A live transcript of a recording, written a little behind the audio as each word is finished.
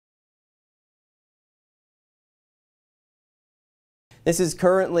This is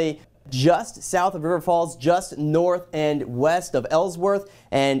currently just south of River Falls, just north and west of Ellsworth.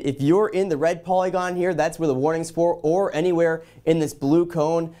 And if you're in the red polygon here, that's where the warning's for, or anywhere in this blue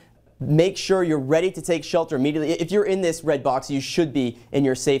cone. Make sure you're ready to take shelter immediately. If you're in this red box, you should be in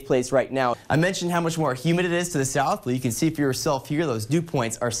your safe place right now. I mentioned how much more humid it is to the south. Well, you can see for yourself here, those dew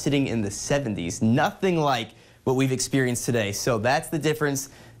points are sitting in the 70s. Nothing like what we've experienced today. So that's the difference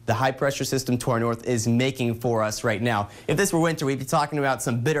the high pressure system to our north is making for us right now. If this were winter, we'd be talking about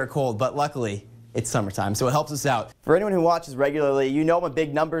some bitter cold, but luckily it's summertime, so it helps us out. For anyone who watches regularly, you know I'm a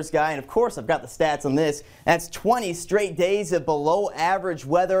big numbers guy, and of course I've got the stats on this. That's 20 straight days of below average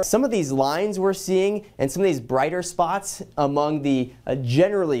weather. Some of these lines we're seeing and some of these brighter spots among the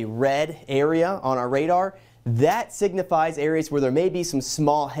generally red area on our radar, that signifies areas where there may be some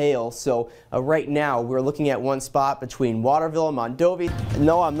small hail. So right now we're looking at one spot between Waterville and Mondovi.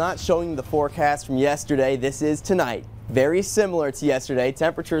 No, I'm not showing you the forecast from yesterday. This is tonight. Very similar to yesterday.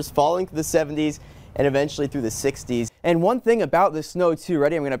 Temperatures falling to the 70s and eventually through the 60s. And one thing about the snow too,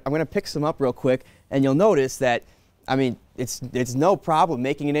 ready? I'm gonna pick some up real quick, and you'll notice that, I mean, it's no problem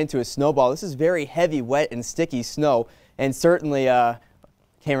making it into a snowball. This is very heavy, wet, and sticky snow, and certainly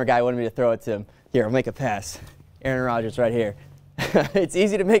camera guy wanted me to throw it to him. Here, I'll make a pass. Aaron Rodgers right here. It's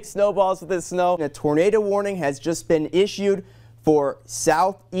easy to make snowballs with this snow. A tornado warning has just been issued for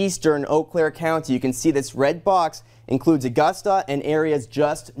southeastern Eau Claire County. You can see this red box includes Augusta and areas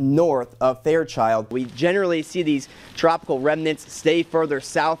just north of Fairchild. We generally see these tropical remnants stay further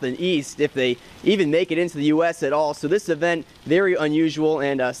south and east if they even make it into the U.S. at all. So this event, very unusual,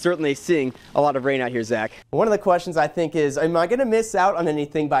 and certainly seeing a lot of rain out here, Zach. One of the questions I think is, am I going to miss out on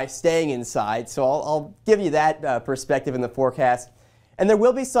anything by staying inside? So I'll give you that perspective in the forecast. And there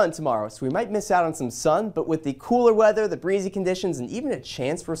will be sun tomorrow, so we might miss out on some sun, but with the cooler weather, the breezy conditions, and even a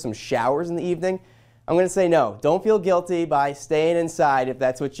chance for some showers in the evening, I'm going to say no. Don't feel guilty by staying inside if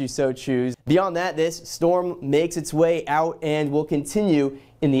that's what you so choose. Beyond that, this storm makes its way out and will continue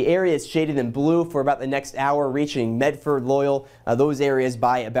in the areas shaded in blue for about the next hour, reaching Medford, Loyal, those areas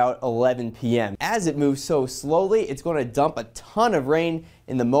by about 11 p.m. As it moves so slowly, it's going to dump a ton of rain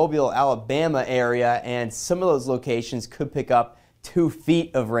in the Mobile, Alabama area, and some of those locations could pick up 2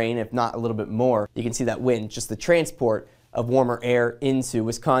 feet of rain, if not a little bit more. You can see that wind, just the transport of warmer air into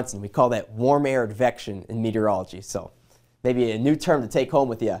Wisconsin. We call that warm air advection in meteorology. So maybe a new term to take home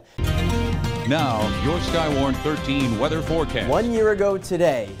with you. Now, your Skywarn 13 weather forecast. 1 year ago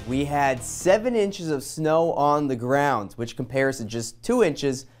today, we had 7 inches of snow on the ground, which compares to just 2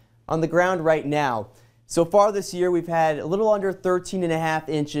 inches on the ground right now. So far this year, we've had a little under 13.5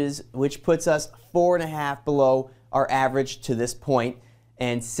 inches, which puts us 4.5 below our average to this point.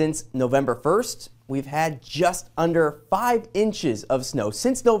 And since November 1st, we've had just under 5 inches of snow.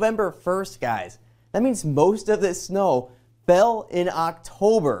 Since November 1st, guys. That means most of this snow fell in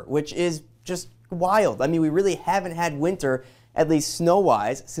October, which is just wild. I mean, we really haven't had winter, at least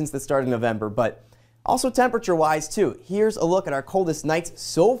snow-wise, since the start of November, but also temperature-wise, too. Here's a look at our coldest nights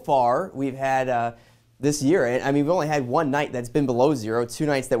so far we've had this year. And I mean, we've only had one night that's been below 0, 2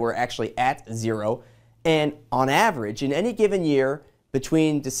 nights that were actually at 0. And on average, in any given year,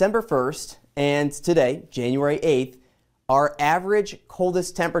 between December 1st and today, January 8th, our average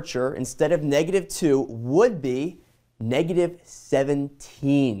coldest temperature, instead of -2, would be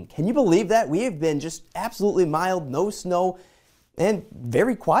 -17. Can you believe that? We have been just absolutely mild, no snow, and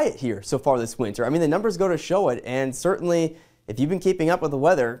very quiet here so far this winter. I mean, the numbers go to show it, and certainly if you've been keeping up with the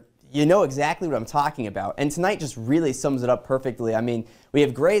weather, you know exactly what I'm talking about. And tonight just really sums it up perfectly. I mean, we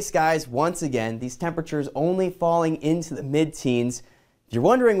have gray skies once again, these temperatures only falling into the mid-teens. If you're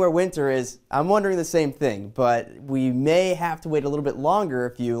wondering where winter is, I'm wondering the same thing, but we may have to wait a little bit longer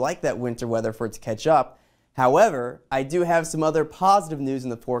if you like that winter weather for it to catch up. However, I do have some other positive news in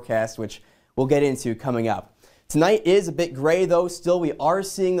the forecast, which we'll get into coming up. Tonight is a bit gray though. Still, we are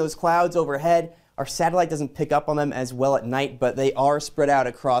seeing those clouds overhead. Our satellite doesn't pick up on them as well at night, but they are spread out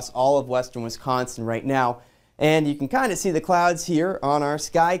across all of western Wisconsin right now. And you can kind of see the clouds here on our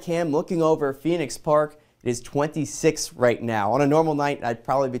sky cam looking over Phoenix Park. It is 26 right now. On a normal night, I'd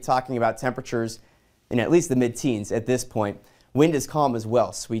probably be talking about temperatures in at least the mid-teens at this point. Wind is calm as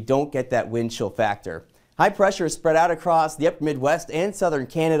well, so we don't get that wind chill factor. High pressure is spread out across the upper Midwest and southern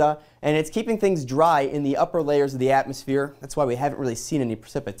Canada, and it's keeping things dry in the upper layers of the atmosphere. That's why we haven't really seen any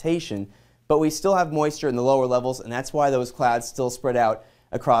precipitation, but we still have moisture in the lower levels, and that's why those clouds still spread out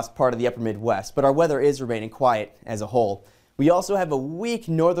across part of the upper Midwest. But our weather is remaining quiet as a whole. We also have a weak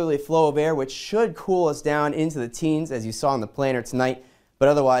northerly flow of air, which should cool us down into the teens, as you saw in the planner tonight, but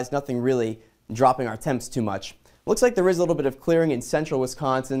otherwise nothing really dropping our temps too much. Looks like there is a little bit of clearing in central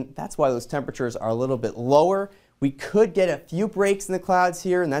Wisconsin. That's why those temperatures are a little bit lower. We could get a few breaks in the clouds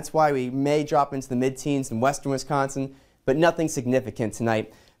here, and that's why we may drop into the mid-teens in western Wisconsin, but nothing significant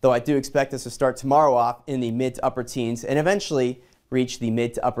tonight, though I do expect us to start tomorrow off in the mid to upper teens and eventually reach the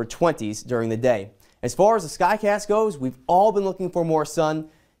mid to upper 20s during the day. As far as the skycast goes, we've all been looking for more sun.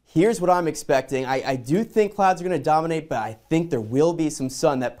 Here's what I'm expecting. I do think clouds are going to dominate, but I think there will be some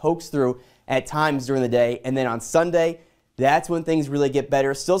sun that pokes through at times during the day. And then on Sunday, that's when things really get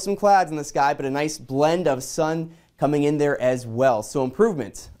better. Still some clouds in the sky, but a nice blend of sun coming in there as well. So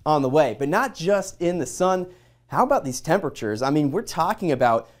improvement on the way, but not just in the sun. How about these temperatures? I mean, we're talking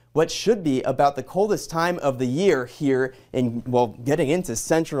about what should be about the coldest time of the year here in, well, getting into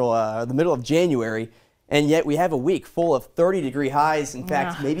the middle of January, and yet we have a week full of 30-degree highs. In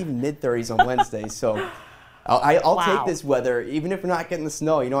fact, maybe even mid-30s on Wednesday. So I'll take this weather, even if we're not getting the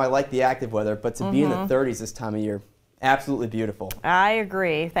snow. You know, I like the active weather, but to be in the 30s this time of year, absolutely beautiful. I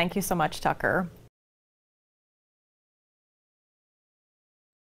agree. Thank you so much, Tucker.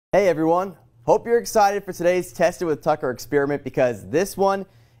 Hey everyone, hope you're excited for today's Test It with Tucker experiment, because this one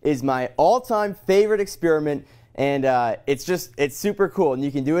is my all-time favorite experiment, and it's super cool, and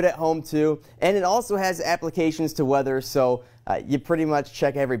you can do it at home too, and it also has applications to weather, so you pretty much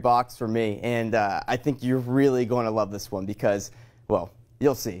check every box for me, and I think you're really going to love this one because, well,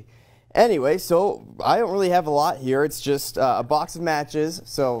 you'll see. Anyway, so I don't really have a lot here. It's just a box of matches,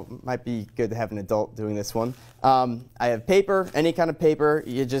 so it might be good to have an adult doing this one. I have paper, any kind of paper.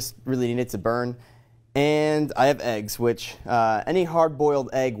 You just really need it to burn. And I have eggs, which any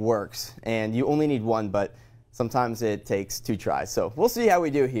hard-boiled egg works. And you only need one, but sometimes it takes 2 tries. So we'll see how we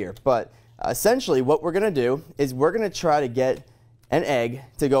do here. But essentially what we're going to do is we're going to try to get an egg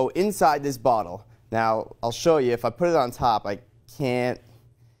to go inside this bottle. Now, I'll show you. If I put it on top, I can't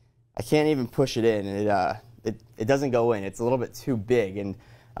even push it in. It doesn't go in. It's a little bit too big, and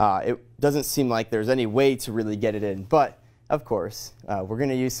it doesn't seem like there's any way to really get it in. But, of course, we're going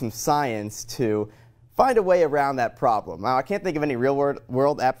to use some science to find a way around that problem. Now, I can't think of any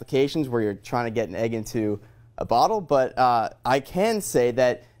real-world applications where you're trying to get an egg into a bottle, but I can say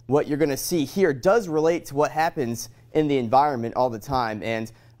that what you're going to see here does relate to what happens in the environment all the time.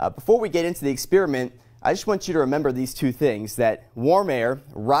 And before we get into the experiment, I just want you to remember these 2 things, that warm air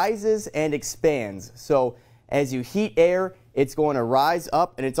rises and expands. So as you heat air, it's going to rise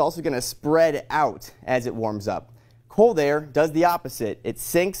up, and it's also going to spread out as it warms up. Cold air does the opposite. It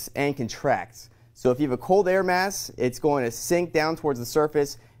sinks and contracts. So if you have a cold air mass, it's going to sink down towards the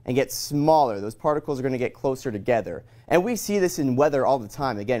surface and get smaller. Those particles are going to get closer together. And we see this in weather all the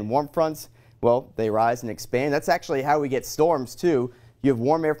time. Again, warm fronts, well, they rise and expand. That's actually how we get storms too. You have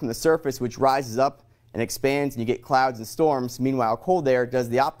warm air from the surface, which rises up and expands, and you get clouds and storms. Meanwhile, cold air does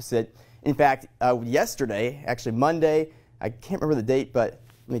the opposite. In fact, yesterday, actually Monday, I can't remember the date, but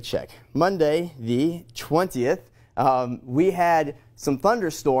let me check. Monday, the 20th, we had some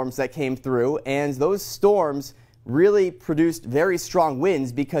thunderstorms that came through, and those storms really produced very strong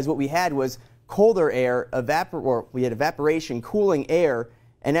winds because what we had was colder air, we had evaporation, cooling air,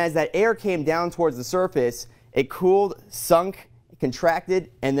 and as that air came down towards the surface, it cooled, sunk,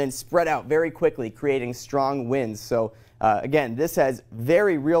 contracted, and then spread out very quickly, creating strong winds. So again, this has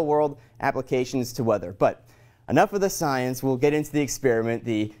very real-world applications to weather. But enough of the science. We'll get into the experiment,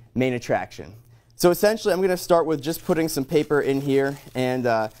 the main attraction. So essentially, I'm going to start with just putting some paper in here, and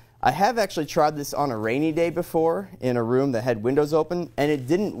I have actually tried this on a rainy day before in a room that had windows open, and it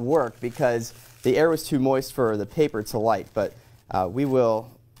didn't work because the air was too moist for the paper to light. But we will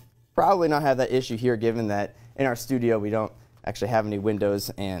probably not have that issue here, given that in our studio we don't actually have any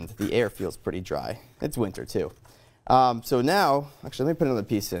windows and the air feels pretty dry. It's winter too. So now, actually let me put another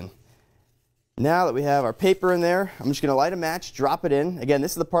piece in. Now that we have our paper in there, I'm just going to light a match, drop it in. Again,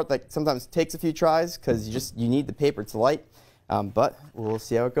 this is the part that sometimes takes a few tries because you need the paper to light. But we'll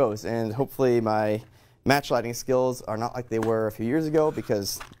see how it goes. And hopefully my match lighting skills are not like they were a few years ago,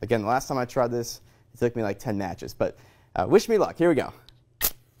 because again, the last time I tried this, it took me like 10 matches. But wish me luck. Here we go.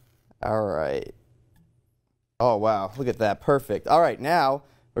 All right. Oh, wow. Look at that. Perfect. All right. Now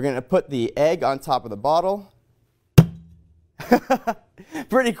we're going to put the egg on top of the bottle.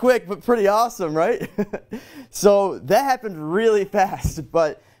 Pretty quick, but pretty awesome, right? So that happened really fast.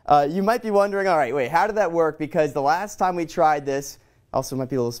 But you might be wondering, all right, wait, how did that work? Because the last time we tried this, also might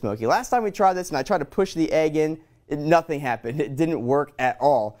be a little smoky. Last time we tried this and I tried to push the egg in, nothing happened. It didn't work at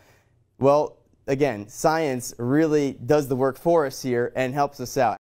all. Well, again, science really does the work for us here and helps us out.